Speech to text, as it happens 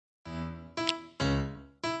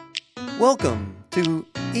Welcome to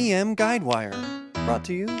EM Guidewire, brought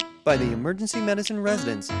to you by the emergency medicine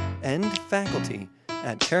residents and faculty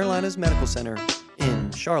at Carolinas Medical Center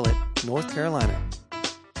in Charlotte, North Carolina.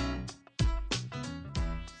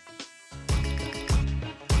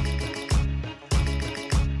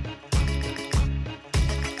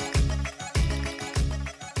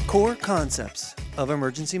 Core concepts of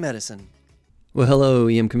emergency medicine. Well, hello,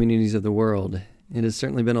 EM communities of the world. It has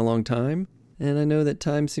certainly been a long time, and I know that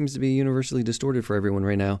time seems to be universally distorted for everyone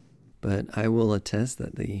right now, but I will attest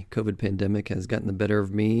that the COVID pandemic has gotten the better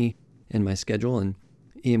of me and my schedule, and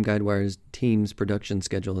EM Guidewire's team's production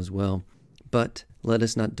schedule as well. But let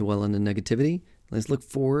us not dwell on the negativity. Let's look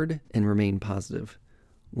forward and remain positive.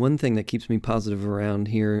 One thing that keeps me positive around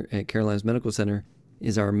here at Carolinas Medical Center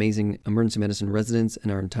is our amazing emergency medicine residents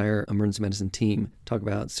and our entire emergency medicine team. Talk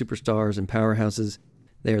about superstars and powerhouses.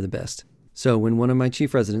 They are the best. So when one of my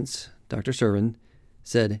chief residents, Dr. Servin,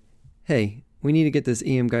 said, "Hey, we need to get this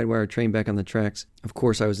EM Guidewire train back on the tracks," of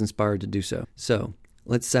course I was inspired to do so. So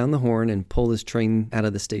let's sound the horn and pull this train out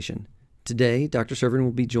of the station. Today, Dr. Servin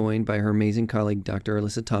will be joined by her amazing colleague, Dr.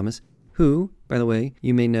 Alyssa Thomas, who, by the way,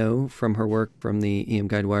 you may know from her work from the EM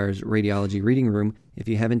Guidewire's radiology reading room. If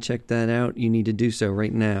you haven't checked that out, you need to do so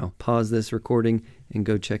right now. Pause this recording and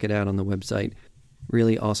go check it out on the website.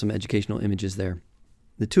 Really awesome educational images there.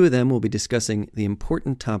 The two of them will be discussing the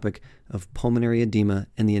important topic of pulmonary edema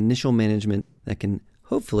and the initial management that can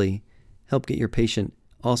hopefully help get your patient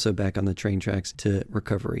also back on the train tracks to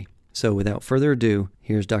recovery. So without further ado,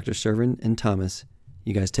 here's Dr. Servin and Thomas.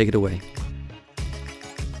 You guys take it away.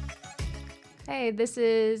 Hey, this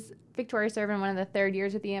is Victoria Servin, one of the third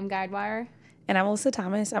years with EM Guidewire. And I'm Alyssa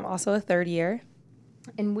Thomas. I'm also a third year.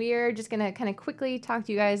 And we're just going to kind of quickly talk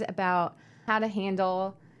to you guys about how to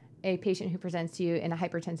handle a patient who presents to you in a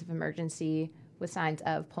hypertensive emergency with signs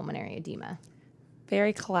of pulmonary edema.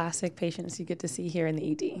 Very classic patients you get to see here in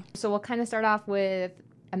the ED. So we'll kind of start off with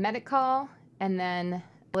a medic call, and then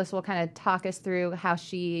Alyssa will kind of talk us through how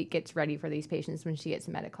she gets ready for these patients when she gets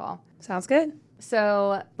a medic call. Sounds good.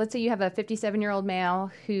 So let's say you have a 57-year-old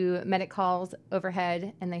male who medic calls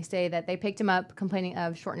overhead, and they say that they picked him up complaining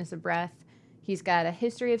of shortness of breath. He's got a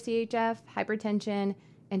history of CHF, hypertension,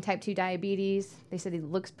 and type 2 diabetes. They said he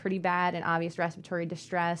looks pretty bad and obvious respiratory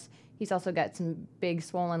distress. He's also got some big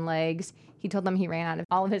swollen legs. He told them he ran out of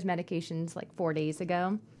all of his medications like 4 days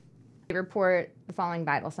ago. They report the following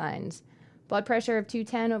vital signs: blood pressure of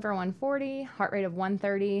 210 over 140, heart rate of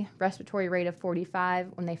 130, respiratory rate of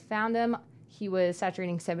 45. When they found him, he was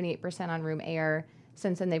saturating 78% on room air.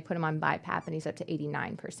 Since then, they put him on BiPAP, and he's up to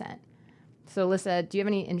 89%. So, Alyssa, do you have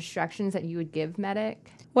any instructions that you would give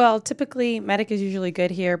medic? Well, typically, medic is usually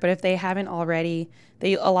good here, but if they haven't already,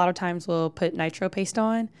 they a lot of times will put nitro paste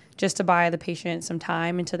on just to buy the patient some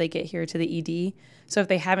time until they get here to the ED. So if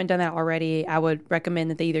they haven't done that already, I would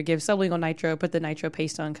recommend that they either give sublingual nitro, put the nitro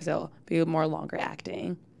paste on because it'll be more longer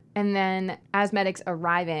acting. And then, as medic's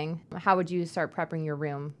arriving, how would you start prepping your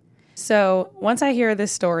room? So once I hear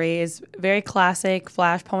this story, it's very classic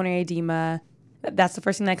flash pulmonary edema. That's the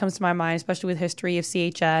first thing that comes to my mind, especially with history of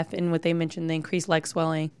CHF and what they mentioned, the increased leg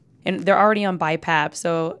swelling. And they're already on BiPAP,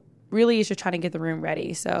 so really it's just trying to get the room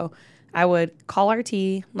ready. So I would call RT,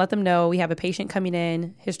 let them know we have a patient coming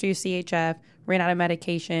in, history of CHF, ran out of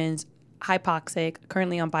medications, hypoxic,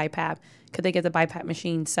 currently on BiPAP. Could they get the BiPAP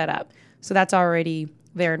machine set up? So that's already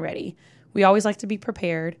there and ready. We always like to be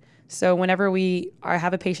prepared. So whenever we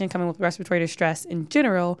have a patient coming with respiratory distress in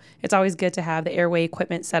general, it's always good to have the airway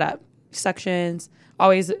equipment set up. Suctions,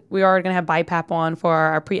 we are going to have BiPAP on for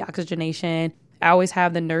our pre-oxygenation. I always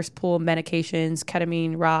have the nurse pull medications,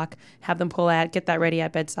 ketamine, rock, have them pull at, get that ready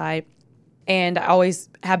at bedside. And I always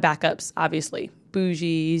have backups, obviously,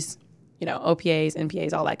 bougies, OPAs,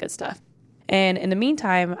 NPAs, all that good stuff. And in the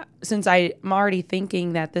meantime, since I'm already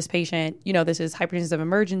thinking that this patient, this is hypertensive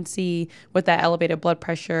emergency with that elevated blood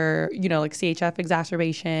pressure, like CHF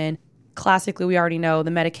exacerbation, classically, we already know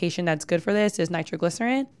the medication that's good for this is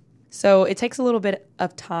nitroglycerin. So it takes a little bit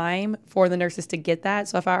of time for the nurses to get that.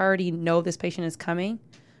 So if I already know this patient is coming,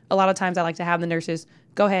 a lot of times I like to have the nurses,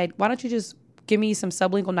 go ahead, why don't you just give me some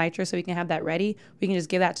sublingual nitro so we can have that ready. We can just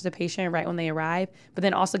give that to the patient right when they arrive, but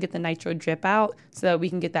then also get the nitro drip out so that we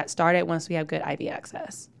can get that started once we have good IV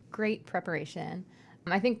access. Great preparation.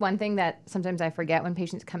 I think one thing that sometimes I forget when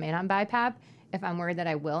patients come in on BiPAP, if I'm worried that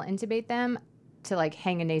I will intubate them, to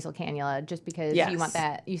hang a nasal cannula just because yes.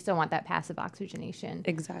 you still want that passive oxygenation.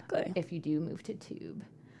 Exactly. If you do move to tube.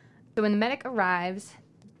 So when the medic arrives,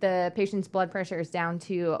 the patient's blood pressure is down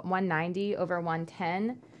to 190 over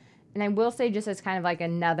 110. And I will say, just as kind of like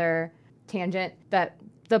another tangent, that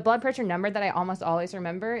The blood pressure number that I almost always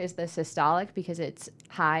remember is the systolic because it's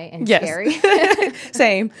high and Yes. scary.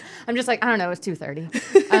 Same. I'm just like, I don't know, it's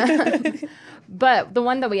 230. But the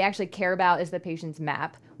one that we actually care about is the patient's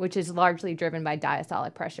MAP, which is largely driven by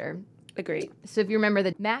diastolic pressure. Agreed. So if you remember,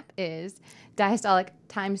 the MAP is diastolic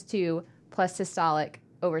times 2 plus systolic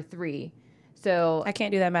over 3. So I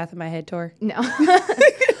can't do that math in my head, Tor. no.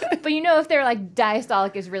 But if they're like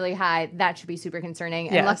diastolic is really high, that should be super concerning.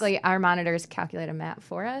 And Yes. luckily, our monitors calculate a MAP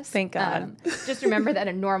for us. Thank God. Just remember that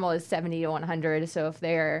a normal is 70 to 100. So if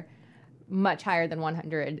they're much higher than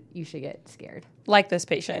 100, you should get scared. Like this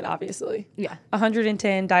patient, obviously. Yeah.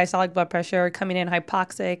 110 diastolic blood pressure, coming in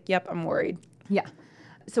hypoxic. Yep, I'm worried. Yeah.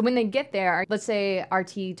 So when they get there, let's say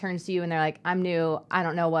RT turns to you and they're like, I'm new. I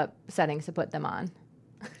don't know what settings to put them on.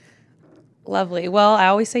 Lovely. Well, I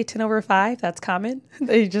always say 10 over 5. That's common.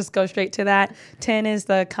 They just go straight to that. 10 is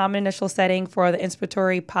the common initial setting for the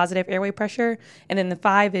inspiratory positive airway pressure. And then the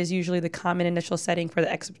 5 is usually the common initial setting for the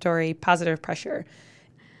expiratory positive pressure.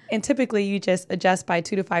 And typically you just adjust by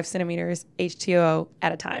 2 to 5 centimeters HTO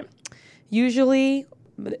at a time. Usually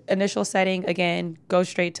initial setting, again, go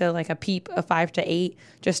straight to like a PEEP of 5 to 8.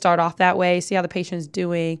 Just start off that way, see how the patient's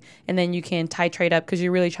doing, and then you can titrate up because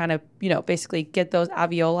you're really trying to, basically get those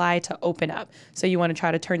alveoli to open up. So you want to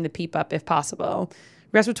try to turn the PEEP up if possible.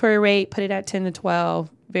 Respiratory rate, put it at 10 to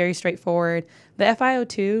 12, very straightforward. The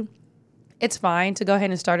FiO2, it's fine to go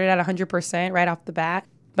ahead and start it at 100% right off the bat.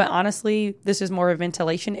 But honestly, this is more of a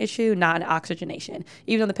ventilation issue, not an oxygenation.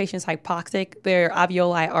 Even though the patient's hypoxic, their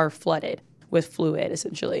alveoli are flooded with fluid,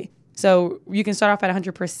 essentially. So you can start off at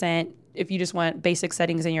 100% if you just want basic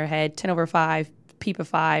settings in your head, 10 over 5, PEEP of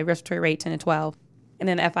 5, respiratory rate 10 to 12, and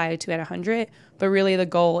then FiO2 at 100. But really the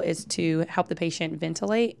goal is to help the patient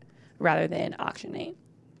ventilate rather than oxygenate.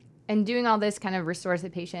 And doing all this kind of restores the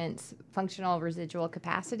patient's functional residual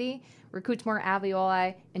capacity, recruits more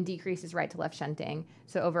alveoli, and decreases right to left shunting.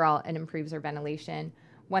 So overall, it improves their ventilation.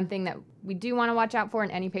 One thing that we do want to watch out for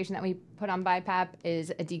in any patient that we put on BiPAP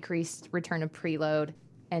is a decreased return of preload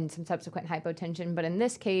and some subsequent hypotension. But in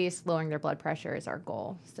this case, lowering their blood pressure is our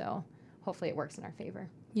goal. So hopefully it works in our favor.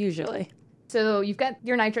 Usually. So you've got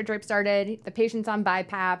your nitro drip started. The patient's on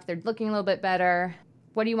BiPAP. They're looking a little bit better.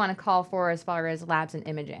 What do you want to call for as far as labs and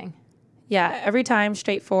imaging? Yeah, every time,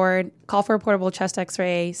 straightforward. Call for a portable chest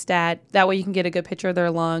x-ray, stat. That way you can get a good picture of their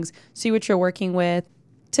lungs, see what you're working with.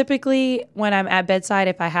 Typically, when I'm at bedside,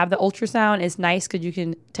 if I have the ultrasound, it's nice because you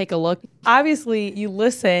can take a look. Obviously, you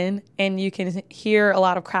listen and you can hear a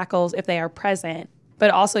lot of crackles if they are present, but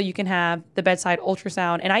also you can have the bedside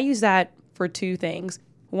ultrasound. And I use that for 2 things.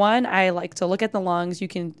 One, I like to look at the lungs. You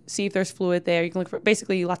can see if there's fluid there. You can look for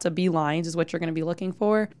basically lots of B lines is what you're going to be looking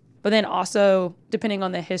for. But then also, depending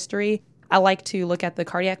on the history, I like to look at the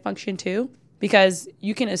cardiac function too, because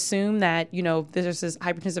you can assume that, there's this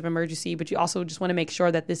hypertensive emergency, but you also just want to make sure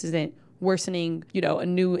that this isn't worsening, a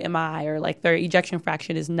new MI or like their ejection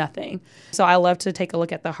fraction is nothing. So I love to take a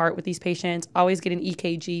look at the heart with these patients, always get an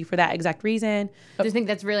EKG for that exact reason. I just think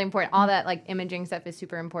that's really important. All that like imaging stuff is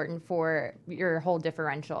super important for your whole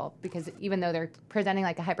differential, because even though they're presenting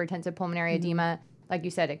like a hypertensive pulmonary edema, like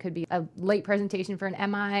you said, it could be a late presentation for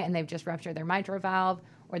an MI and they've just ruptured their mitral valve,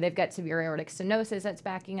 or they've got severe aortic stenosis that's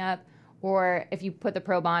backing up. Or if you put the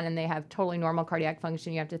probe on and they have totally normal cardiac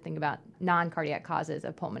function, you have to think about non-cardiac causes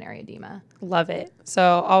of pulmonary edema. Love it. So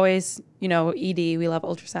always, ED, we love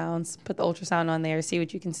ultrasounds. Put the ultrasound on there, see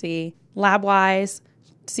what you can see. Lab-wise,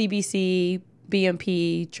 CBC,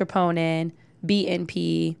 BMP, troponin,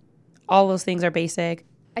 BNP, all those things are basic.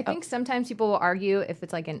 I think sometimes people will argue if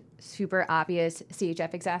it's like a super obvious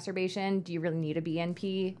CHF exacerbation, do you really need a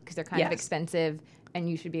BNP? Because they're kind of expensive and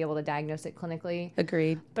you should be able to diagnose it clinically.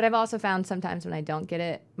 Agreed. But I've also found sometimes when I don't get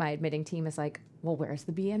it, my admitting team is like, well, where's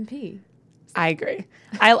the BNP? I agree.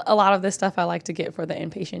 A lot of this stuff I like to get for the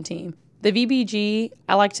inpatient team. The VBG,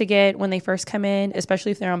 I like to get when they first come in,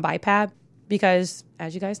 especially if they're on BiPAP, because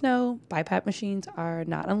as you guys know, BiPAP machines are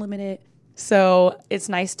not unlimited. So it's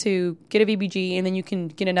nice to get a VBG and then you can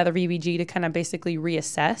get another VBG to kind of basically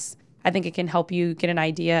reassess. I think it can help you get an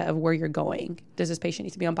idea of where you're going. Does this patient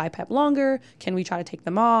need to be on BiPAP longer? Can we try to take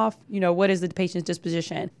them off? What is the patient's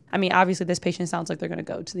disposition? I mean, obviously this patient sounds like they're going to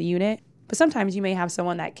go to the unit, but sometimes you may have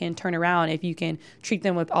someone that can turn around if you can treat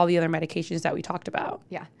them with all the other medications that we talked about.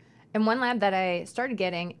 Yeah. And one lab that I started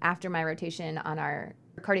getting after my rotation on our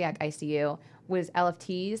cardiac ICU was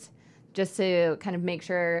LFTs, just to kind of make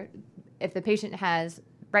sure if the patient has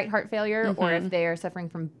right heart failure or if they are suffering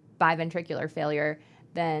from biventricular failure,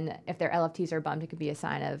 then if their LFTs are bumped, it could be a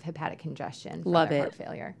sign of hepatic congestion from their heart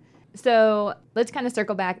failure. So let's kind of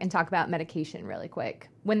circle back and talk about medication really quick.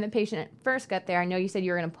 When the patient first got there, I know you said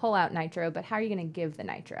you were going to pull out nitro, but how are you going to give the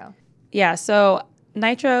nitro? Yeah, so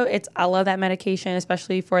nitro, I love that medication,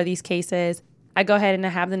 especially for these cases. I go ahead and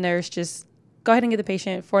have the nurse just go ahead and give the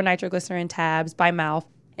patient 4 nitroglycerin tabs by mouth.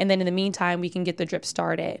 And then in the meantime, we can get the drip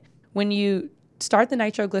started. When you start the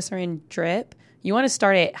nitroglycerin drip, you want to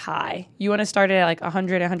start it high. You want to start it at like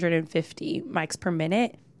 100, 150 mics per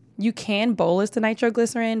minute. You can bolus the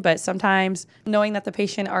nitroglycerin, but sometimes knowing that the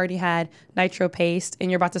patient already had nitro paste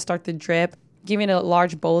and you're about to start the drip, giving a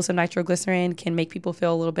large bolus of nitroglycerin can make people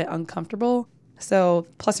feel a little bit uncomfortable. So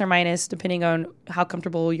plus or minus, depending on how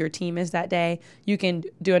comfortable your team is that day, you can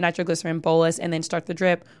do a nitroglycerin bolus and then start the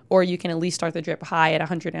drip, or you can at least start the drip high at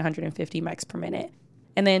 100 and 150 mics per minute.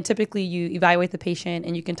 And then typically you evaluate the patient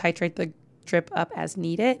and you can titrate the drip up as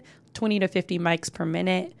needed, 20 to 50 mics per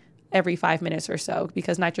minute every 5 minutes or so,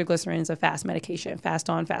 because nitroglycerin is a fast medication, fast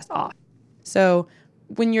on, fast off. So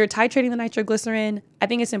when you're titrating the nitroglycerin, I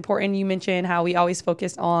think it's important you mention how we always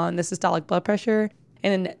focus on the systolic blood pressure,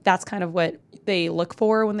 and that's kind of what they look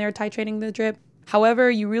for when they're titrating the drip. However,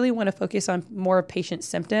 you really want to focus on more patient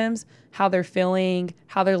symptoms, how they're feeling,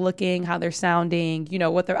 how they're looking, how they're sounding,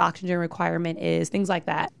 what their oxygen requirement is, things like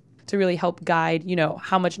that, to really help guide,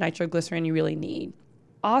 how much nitroglycerin you really need.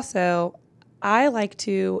 Also, I like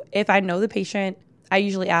to, if I know the patient, I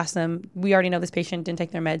usually ask them, we already know this patient didn't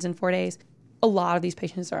take their meds in 4 days. A lot of these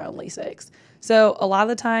patients are on Lasix. So a lot of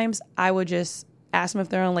the times I would just ask them if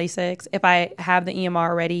they're on Lasix. If I have the EMR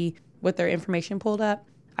already with their information pulled up,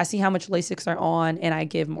 I see how much Lasix they're on and I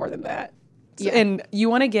give more than that. Yeah. And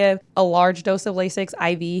you want to give a large dose of Lasix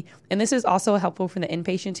IV. And this is also helpful for the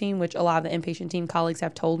inpatient team, which a lot of the inpatient team colleagues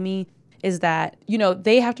have told me, is that,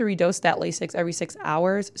 they have to redose that Lasix every 6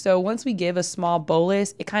 hours. So once we give a small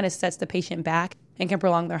bolus, it kind of sets the patient back and can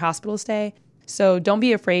prolong their hospital stay. So don't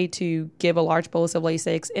be afraid to give a large bolus of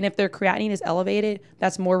Lasix. And if their creatinine is elevated,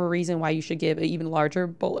 that's more of a reason why you should give an even larger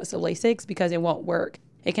bolus of Lasix, because it won't work.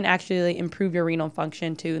 It can actually improve your renal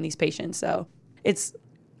function too in these patients. So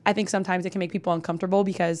I think sometimes it can make people uncomfortable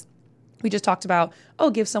because we just talked about,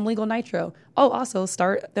 give some legal nitro. Also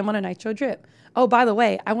start them on a nitro drip. By the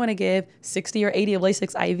way, I want to give 60 or 80 of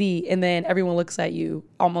Lasix IV. And then everyone looks at you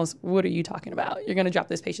almost, what are you talking about? You're going to drop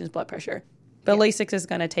this patient's blood pressure. But Lasix is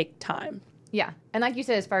going to take time. Yeah. And like you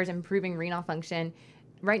said, as far as improving renal function,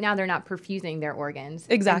 right now they're not perfusing their organs.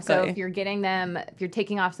 Exactly. And so if you're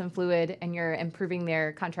taking off some fluid and you're improving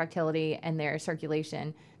their contractility and their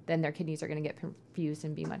circulation, then their kidneys are going to get perfused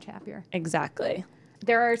and be much happier. Exactly.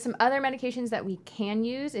 There are some other medications that we can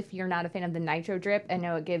use if you're not a fan of the nitro drip. I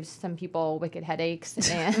know it gives some people wicked headaches,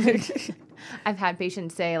 and I've had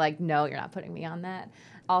patients say, no, you're not putting me on that.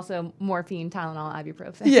 Also, morphine, Tylenol,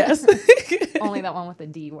 ibuprofen. Yes. Only that one with the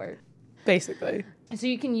D word. Basically. So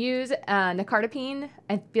you can use nicardipine.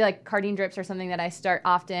 I feel like Cardine drips are something that I start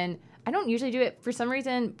often. I don't usually do it for some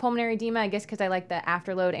reason. Pulmonary edema, I guess because I like the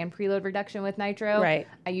afterload and preload reduction with nitro. Right.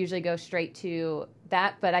 I usually go straight to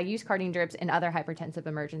that, but I use Cardine drips in other hypertensive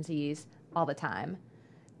emergencies all the time.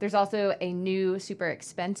 There's also a new super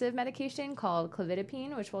expensive medication called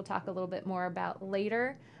clofidipine, which we'll talk a little bit more about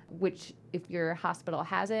later, which if your hospital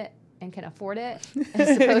has it and can afford it,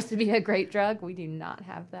 is supposed to be a great drug. We do not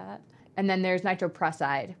have that. And then there's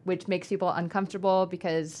nitroprusside, which makes people uncomfortable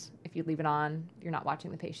because if you leave it on, you're not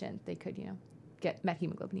watching the patient. They could, get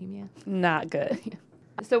methemoglobinemia. Not good.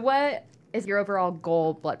 So what is your overall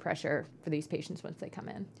goal blood pressure for these patients once they come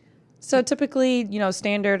in? So typically,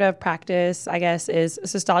 standard of practice, I guess, is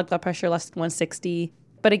systolic blood pressure less than 160.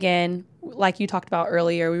 But again, like you talked about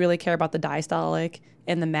earlier, we really care about the diastolic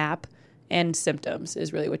and the MAP, and symptoms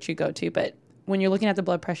is really what you go to. But when you're looking at the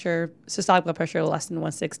blood pressure, systolic blood pressure less than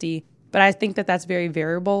 160. But I think that that's very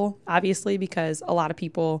variable, obviously, because a lot of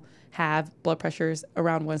people have blood pressures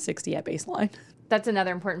around 160 at baseline. That's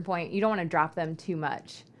another important point. You don't want to drop them too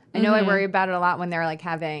much. I know I worry about it a lot when they're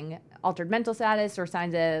having altered mental status or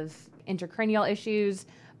signs of intracranial issues,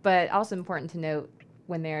 but also important to note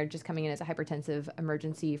when they're just coming in as a hypertensive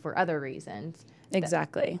emergency for other reasons.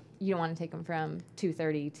 Exactly. You don't want to take them from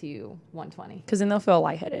 230 to 120. Because then they'll feel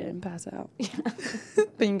lightheaded and pass out. Yeah.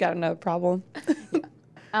 Then you got another problem. Yeah.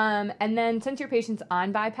 And then since your patient's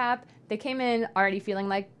on BiPAP, they came in already feeling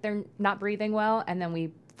like they're not breathing well, and then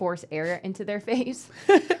we force air into their face.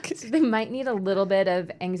 So they might need a little bit of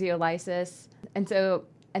anxiolysis. And so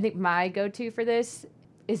I think my go-to for this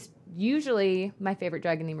is usually my favorite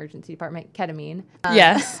drug in the emergency department, ketamine.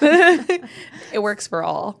 Yes. It works for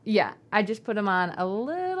all. Yeah. I just put them on a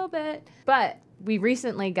little bit. But We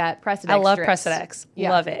recently got Precedex I love strips. Precedex. Yeah.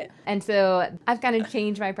 Love it. And so I've kind of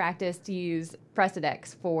changed my practice to use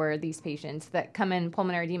Precedex for these patients that come in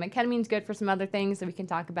pulmonary edema. Ketamine's good for some other things that we can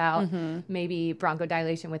talk about, maybe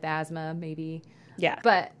bronchodilation with asthma, maybe. Yeah.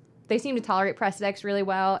 But they seem to tolerate Precedex really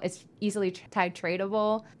well. It's easily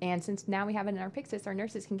titratable. And since now we have it in our Pyxis, our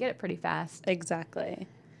nurses can get it pretty fast. Exactly.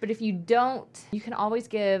 But if you don't, you can always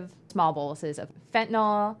give small boluses of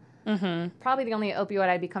fentanyl. Probably the only opioid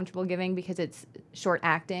I'd be comfortable giving because it's short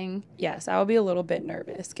acting. Yes, I would be a little bit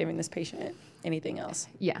nervous giving this patient anything else.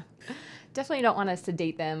 Yeah. Definitely don't want to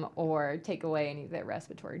sedate them or take away any of their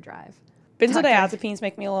respiratory drive. Benzodiazepines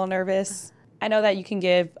make me a little nervous. I know that you can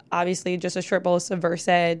give, obviously, just a short bolus of Versed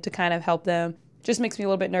to kind of help them. Just makes me a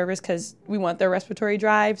little bit nervous because we want their respiratory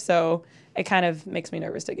drive, so it kind of makes me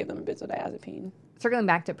nervous to give them a benzodiazepine. Circling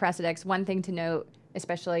back to Precedex, one thing to note,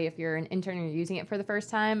 especially if you're an intern and you're using it for the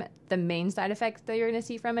first time, the main side effect that you're going to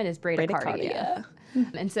see from it is bradycardia.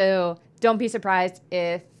 And so don't be surprised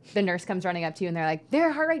if the nurse comes running up to you and they're like,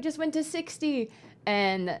 their heart rate just went to 60.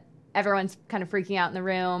 And everyone's kind of freaking out in the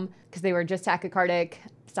room because they were just tachycardic.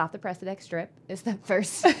 Stop the Precedex strip is the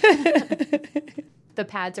first. The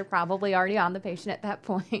pads are probably already on the patient at that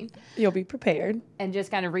point. You'll be prepared. And just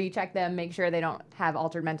kind of recheck them, make sure they don't have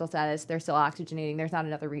altered mental status. They're still oxygenating. There's not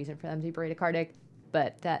another reason for them to be bradycardic,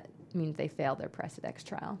 but that means they failed their Precedex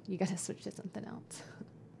trial. You got to switch to something else.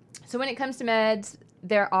 So when it comes to meds,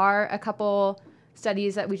 there are a couple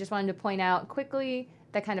studies that we just wanted to point out quickly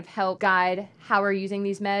that kind of help guide how we're using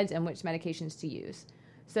these meds and which medications to use.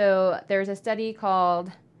 So there's a study called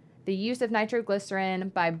The Use of Nitroglycerin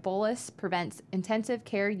by Bolus Prevents Intensive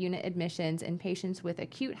Care Unit Admissions in Patients with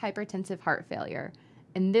Acute Hypertensive Heart Failure.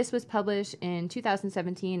 And this was published in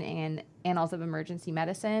 2017 in Annals of Emergency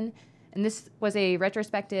Medicine. And this was a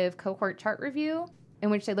retrospective cohort chart review in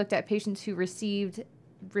which they looked at patients who received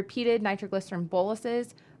repeated nitroglycerin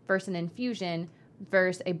boluses versus an infusion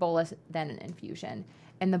versus a bolus then an infusion.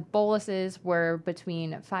 And the boluses were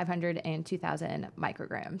between 500 and 2,000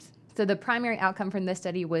 micrograms. So the primary outcome from this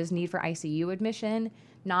study was need for ICU admission,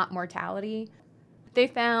 not mortality. They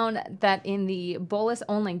found that in the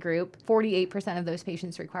bolus-only group, 48% of those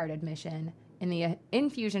patients required admission. In the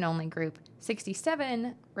infusion-only group,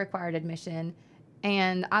 67 required admission.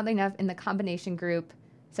 And oddly enough, in the combination group,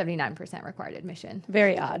 79% required admission.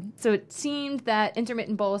 Very odd. So it seemed that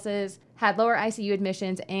intermittent boluses had lower ICU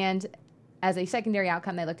admissions, and as a secondary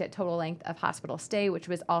outcome, they looked at total length of hospital stay, which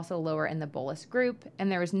was also lower in the bolus group,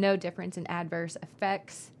 and there was no difference in adverse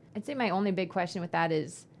effects. I'd say my only big question with that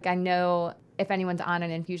is, I know if anyone's on an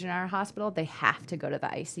infusion in our hospital, they have to go to the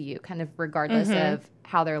ICU, kind of regardless of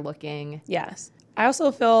how they're looking. Yes. I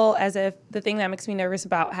also feel as if the thing that makes me nervous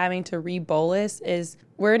about having to re-bolus is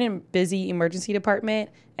we're in a busy emergency department,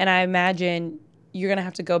 and I imagine you're going to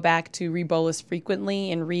have to go back to re-bolus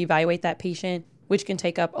frequently and reevaluate that patient, which can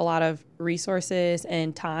take up a lot of resources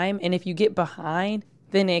and time. And if you get behind,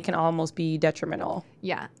 then it can almost be detrimental.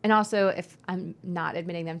 Yeah. And also, if I'm not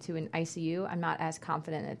admitting them to an ICU, I'm not as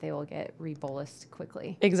confident that they will get re-bolused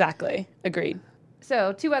quickly. Exactly. Agreed.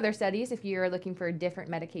 So 2 other studies, if you're looking for a different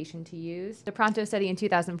medication to use. The Pronto study in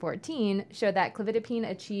 2014 showed that clofidipine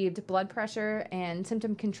achieved blood pressure and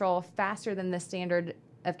symptom control faster than the standard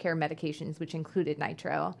of care medications, which included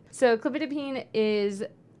nitro. So clofidipine is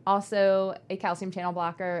also a calcium channel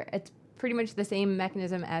blocker. It's pretty much the same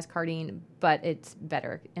mechanism as Cardene, but it's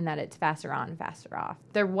better in that it's faster on, faster off.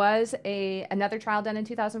 There was another trial done in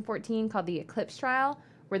 2014 called the Eclipse trial,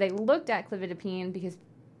 where they looked at clofidipine because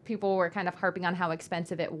people were kind of harping on how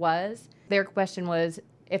expensive it was. Their question was,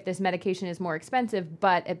 if this medication is more expensive,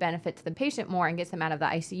 but it benefits the patient more and gets them out of the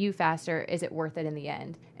ICU faster, is it worth it in the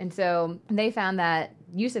end? And so they found that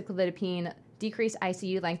use of clofidipine decreased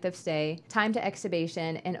ICU length of stay, time to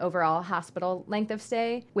extubation, and overall hospital length of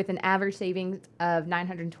stay, with an average savings of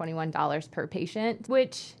 $921 per patient,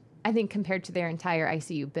 which I think compared to their entire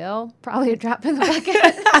ICU bill, probably a drop in the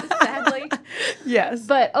bucket, sadly. Yes.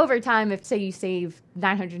 But over time, if, say, you save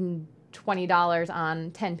 $920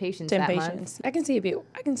 on 10 patients that month, I can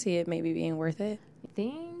see it maybe being worth it. I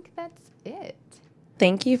think that's it.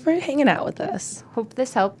 Thank you for hanging out with us. Hope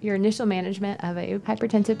this helped your initial management of a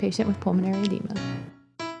hypertensive patient with pulmonary edema.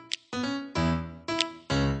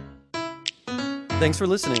 Thanks for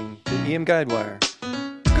listening to EM Guidewire.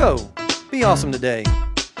 Go! Be awesome today!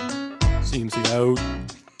 CMC out.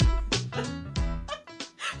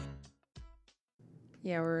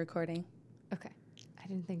 Yeah, we're recording. Okay. I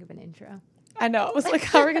didn't think of an intro. I know. I was like,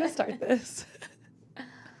 how are we going to start this?